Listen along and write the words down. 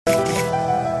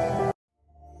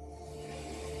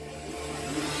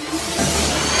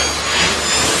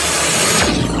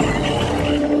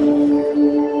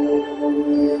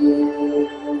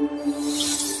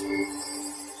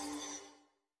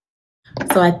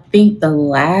So I think the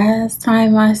last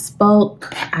time I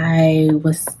spoke, I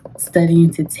was studying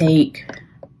to take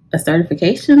a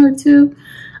certification or two.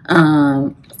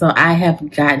 So I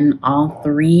have gotten all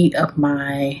three of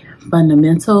my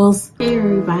fundamentals. Hey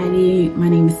everybody, my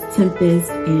name is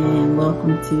Tempest and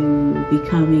welcome to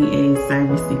Becoming a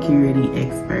Cybersecurity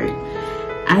Expert.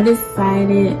 I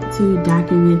decided to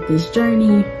document this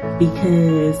journey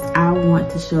because I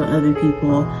want to show other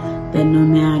people that no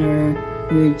matter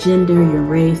your gender, your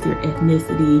race, your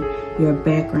ethnicity, your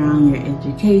background, your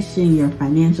education, your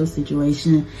financial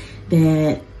situation,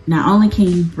 that not only can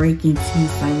you break into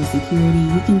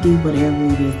cybersecurity, you can do whatever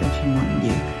it is that you want to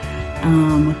do.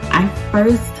 I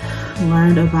first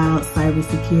learned about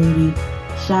cybersecurity,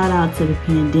 shout out to the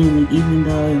pandemic, even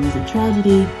though it was a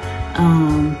tragedy.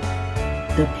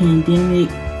 The pandemic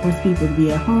forced people to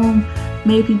be at home,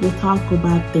 made people talk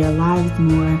about their lives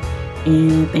more,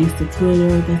 and thanks to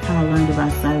Twitter, that's how I learned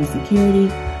about cybersecurity.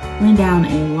 Went down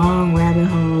a long rabbit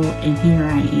hole, and here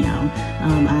I am.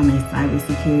 I'm a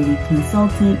cybersecurity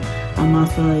consultant. I'm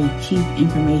also a chief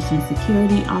information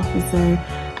security officer.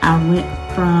 I went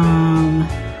from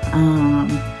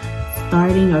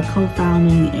starting or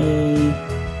co-founding a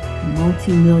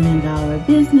multi-million-dollar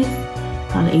business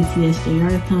called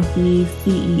ATSJR Company,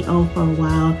 CEO for a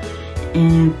while,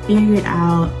 and figured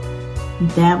out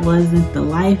that wasn't the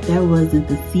life, that wasn't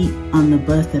the seat on the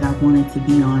bus that I wanted to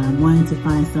be on. I wanted to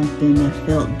find something that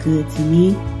felt good to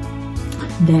me,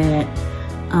 that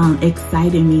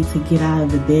excited me to get out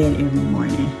of the bed every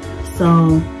morning.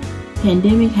 So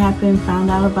pandemic happened,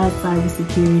 found out about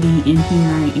cybersecurity, and here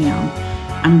I am.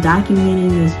 I'm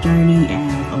documenting this journey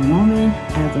as a woman,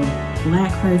 as a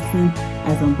Black person,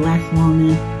 as a Black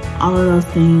woman, all of those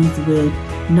things with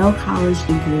no college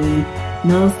degree,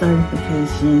 no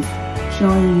certifications,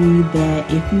 showing you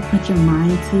that if you put your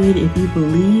mind to it, if you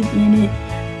believe in it,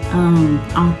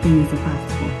 all things are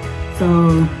possible. So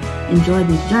enjoy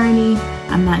this journey.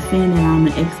 I'm not saying that I'm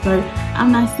an expert.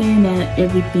 I'm not saying that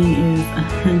everything is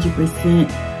 100%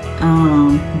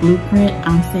 blueprint.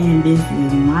 I'm saying this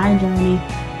is my journey,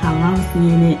 how I'm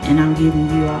seeing it, and I'm giving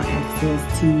you all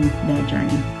access to that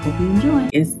journey. Hope you enjoy.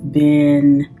 It's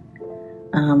been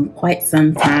quite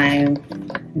some time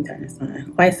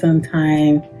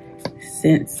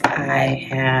since I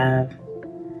have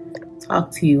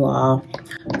talked to you all.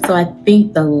 So I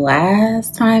think the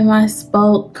last time I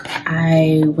spoke,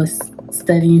 I was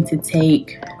studying to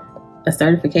take a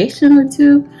certification or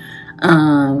two.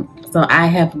 So I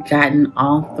have gotten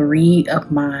all three of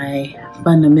my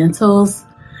fundamentals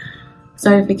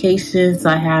certifications. So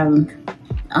I have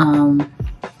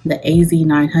the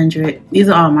AZ900. These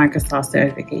are all Microsoft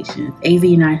certifications.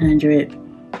 AZ900,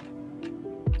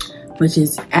 which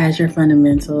is Azure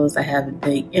Fundamentals. I have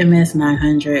the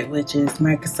MS900, which is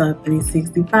Microsoft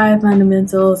 365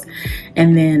 Fundamentals.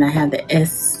 And then I have the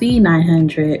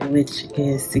SC900, which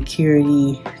is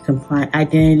Security,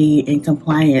 Identity, and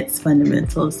Compliance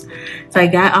Fundamentals. So I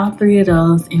got all three of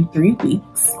those in 3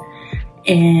 weeks.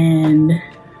 And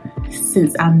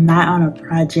since I'm not on a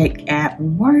project at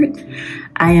work,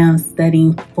 I am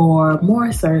studying for more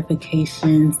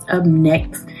certifications. Up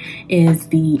next is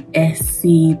the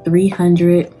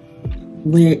SC300,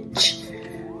 which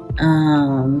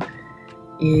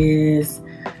is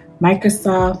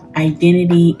Microsoft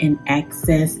Identity and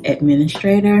Access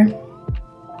Administrator.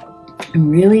 I'm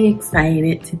really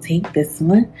excited to take this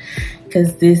one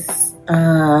because this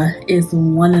is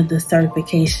one of the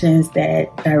certifications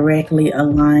that directly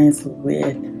aligns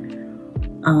with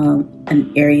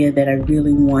an area that I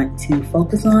really want to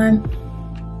focus on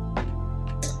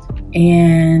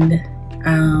and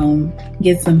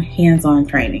get some hands-on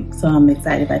training. So I'm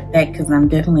excited about that because I'm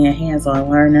definitely a hands-on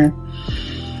learner.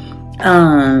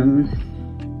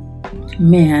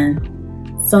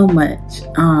 Man, so much.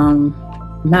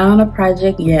 Not on a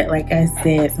project yet, like I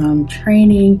said, so I'm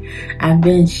training. I've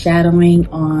been shadowing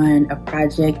on a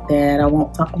project that I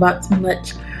won't talk about too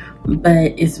much,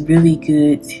 but it's really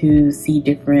good to see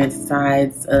different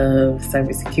sides of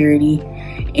cybersecurity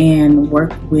and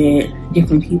work with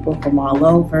different people from all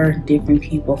over, different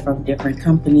people from different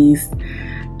companies.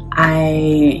 I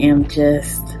am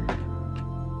just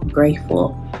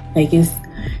grateful. Like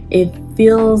it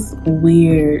feels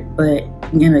weird, but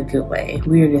in a good way.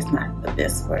 Weird is not the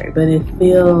best word, but it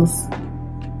feels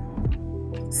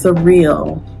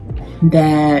surreal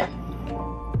that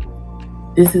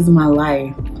this is my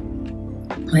life.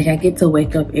 Like I get to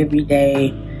wake up every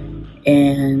day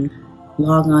and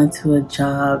log on to a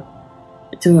job,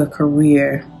 to a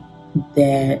career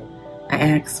that I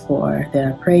asked for, that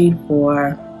I prayed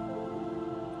for,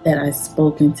 that I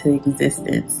spoke into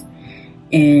existence.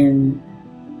 And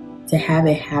to have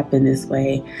it happen this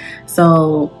way.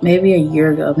 So maybe a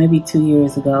year ago, maybe 2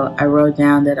 years ago, I wrote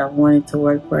down that I wanted to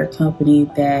work for a company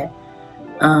that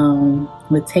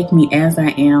would take me as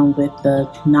I am with the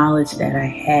knowledge that I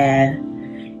had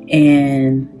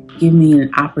and give me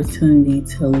an opportunity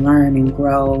to learn and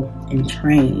grow and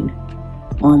train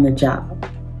on the job.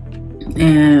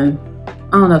 And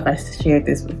I don't know if I shared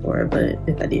this before, but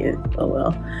if I did, oh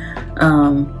well.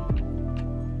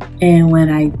 And when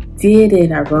I did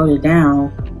it, I wrote it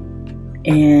down.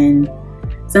 And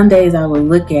some days I would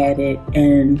look at it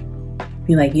and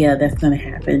be like, yeah, that's going to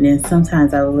happen. And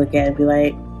sometimes I would look at it and be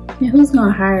like, yeah, who's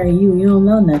going to hire you? You don't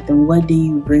know nothing. What do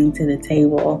you bring to the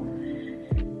table?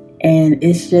 And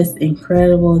it's just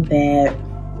incredible that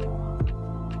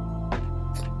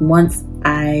once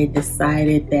I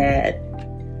decided that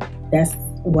that's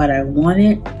what I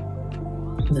wanted,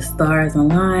 the stars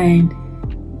aligned,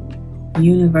 the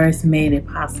universe made it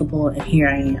possible, and here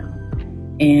I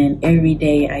am. And every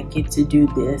day I get to do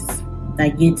this. I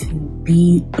get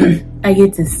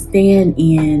to stand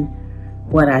in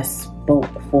what I spoke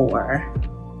for.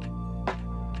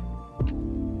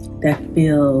 That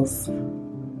feels,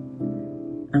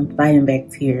 I'm fighting back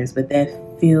tears, but that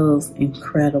feels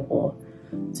incredible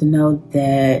to know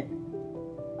that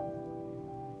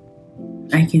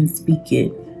I can speak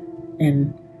it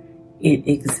and it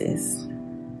exists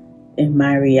in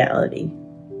my reality.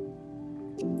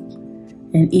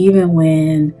 And even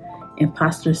when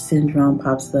imposter syndrome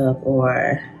pops up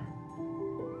or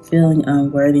feeling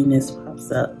unworthiness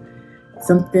pops up,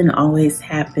 something always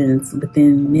happens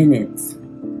within minutes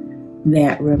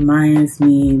that reminds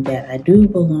me that I do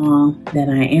belong, that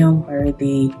I am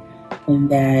worthy, and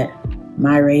that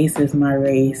my race is my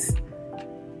race,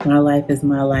 my life is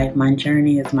my life, my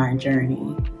journey is my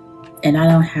journey. And I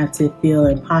don't have to feel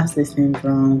imposter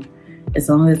syndrome as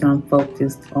long as I'm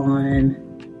focused on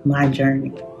my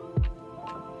journey.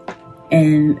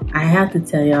 And I have to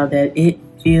tell y'all that it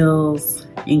feels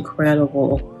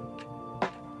incredible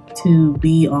to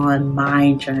be on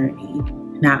my journey,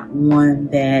 not one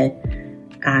that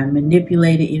I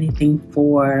manipulated anything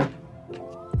for,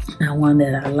 not one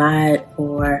that I lied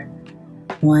for,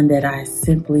 one that I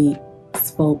simply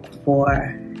spoke for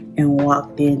and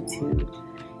walked into.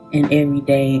 And every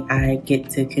day I get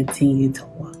to continue to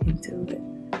walk into it.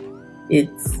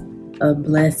 It's a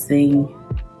blessing,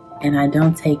 and I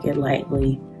don't take it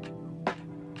lightly.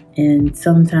 And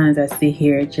sometimes I sit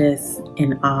here just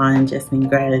in awe and just in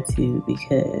gratitude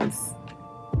because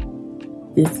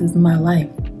this is my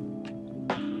life.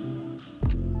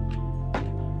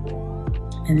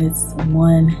 And it's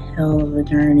one hell of a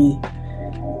journey.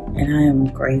 And I am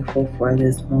grateful for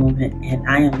this moment. And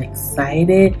I am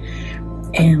excited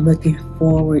and looking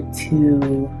forward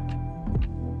to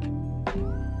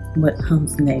what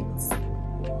comes next.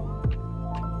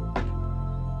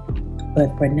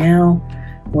 But for now,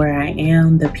 where I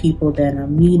am, the people that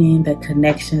I'm meeting, the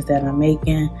connections that I'm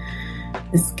making,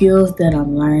 the skills that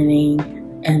I'm learning,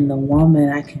 and the woman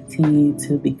I continue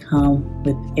to become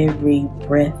with every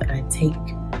breath I take,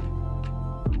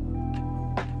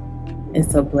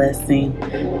 it's a blessing.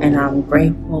 And I'm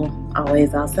grateful.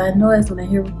 Always outside noise when I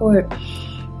hear report.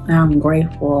 I'm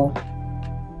grateful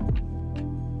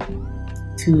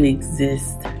to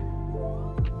exist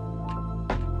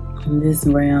on this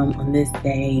realm, on this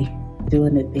day,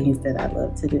 doing the things that I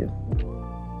love to do.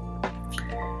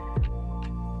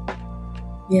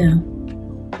 Yeah,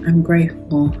 I'm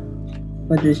grateful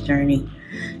for this journey.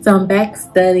 So I'm back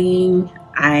studying.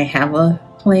 I have a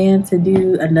plan to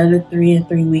do another 3 in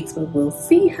 3 weeks, but we'll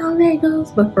see how that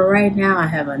goes. But for right now, I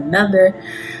have another,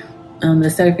 the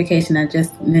certification I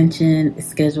just mentioned is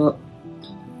scheduled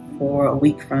for a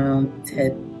week from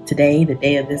today, the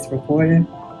day of this recording.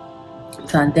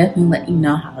 So I'll definitely let you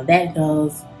know how that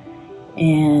goes.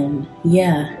 And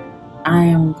yeah, I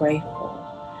am grateful.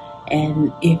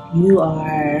 And if you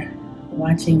are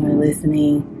watching or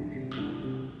listening,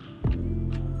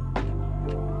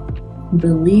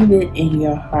 believe it in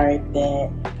your heart that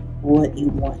what you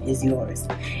want is yours.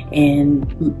 And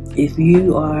if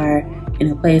you are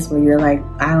in a place where you're like,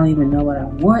 I don't even know what I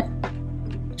want,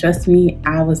 trust me,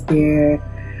 I was there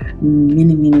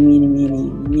many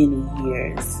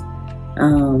years.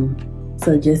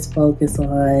 So just focus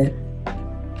on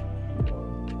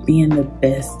being the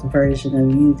best version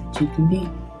of you that you can be.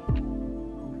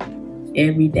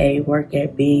 Every day, work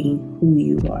at being who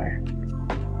you are.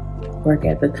 Work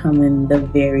at becoming the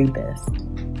very best.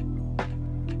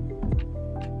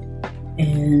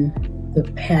 And the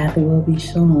path will be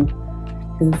shown.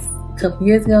 Because a couple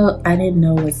years ago, I didn't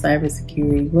know what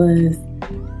cybersecurity was.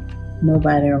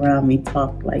 Nobody around me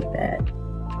talked like that.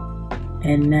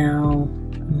 And now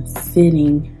I'm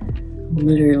sitting,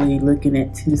 literally looking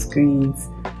at 2 screens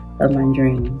of my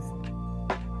dreams.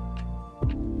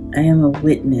 I am a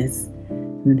witness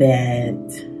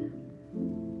that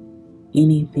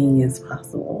anything is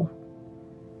possible.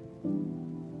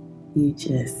 You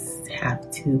just have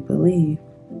to believe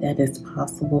that it's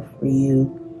possible for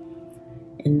you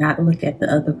and not look at the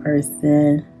other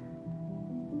person,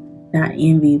 not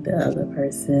envy the other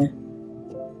person.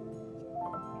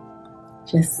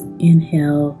 Just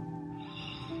inhale,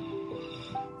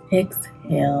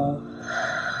 exhale,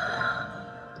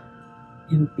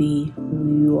 and be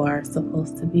who you are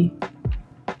supposed to be.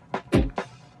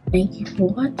 Thank you for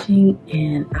watching,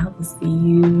 and I will see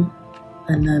you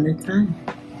another time.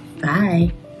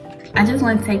 Bye. I just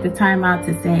want to take the time out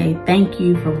to say thank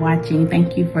you for watching.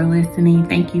 Thank you for listening.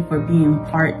 Thank you for being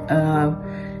part of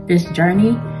this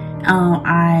journey.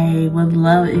 I would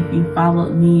love if you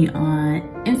followed me on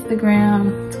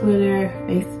Instagram, Twitter,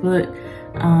 Facebook.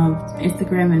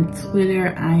 Instagram and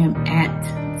Twitter, I am at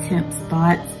Temp's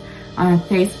Thoughts. On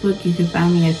Facebook, you can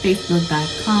find me at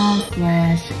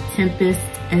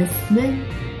facebook.com/TempestSmith.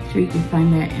 Sure, you can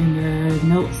find that in the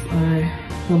notes or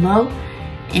below.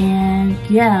 And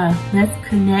yeah, let's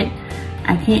connect.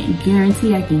 I can't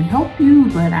guarantee I can help you,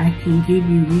 but I can give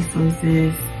you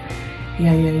resources.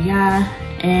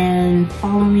 And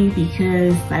follow me,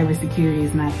 because cybersecurity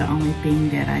is not the only thing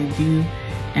that I do.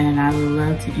 And I would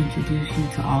love to introduce you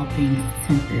to all things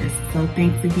Tempest. So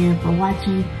thanks again for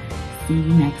watching. See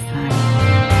you next time.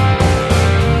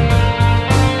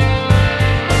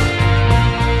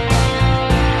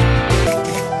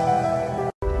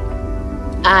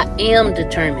 I am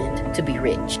determined to be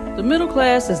rich. The middle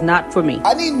class is not for me.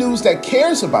 I need news that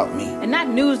cares about me. And not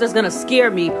news that's gonna scare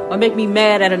me or make me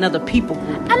mad at another people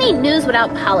group. I need news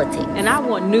without politics. And I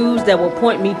want news that will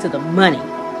point me to the money.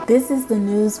 This is the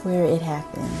news where it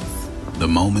happens. The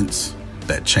moments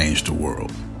that change the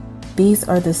world. These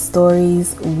are the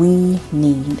stories we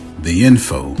need. The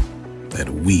info that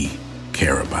we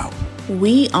care about.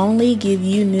 We only give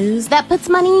you news that puts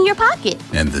money in your pocket.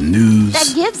 And the news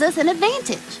that gives us an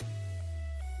advantage.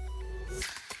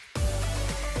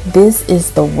 This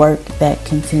is the work that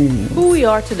continues. Who we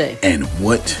are today. And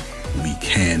what we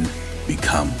can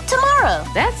become tomorrow.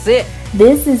 That's it.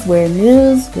 This is where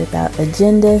news without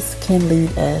agendas can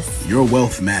lead us. Your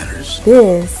wealth matters.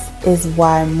 This is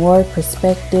why more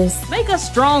perspectives make us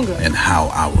stronger. And how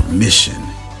our mission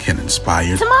can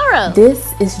inspire tomorrow.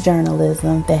 This is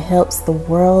journalism that helps the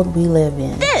world we live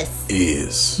in. This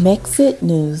is Mexit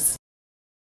News.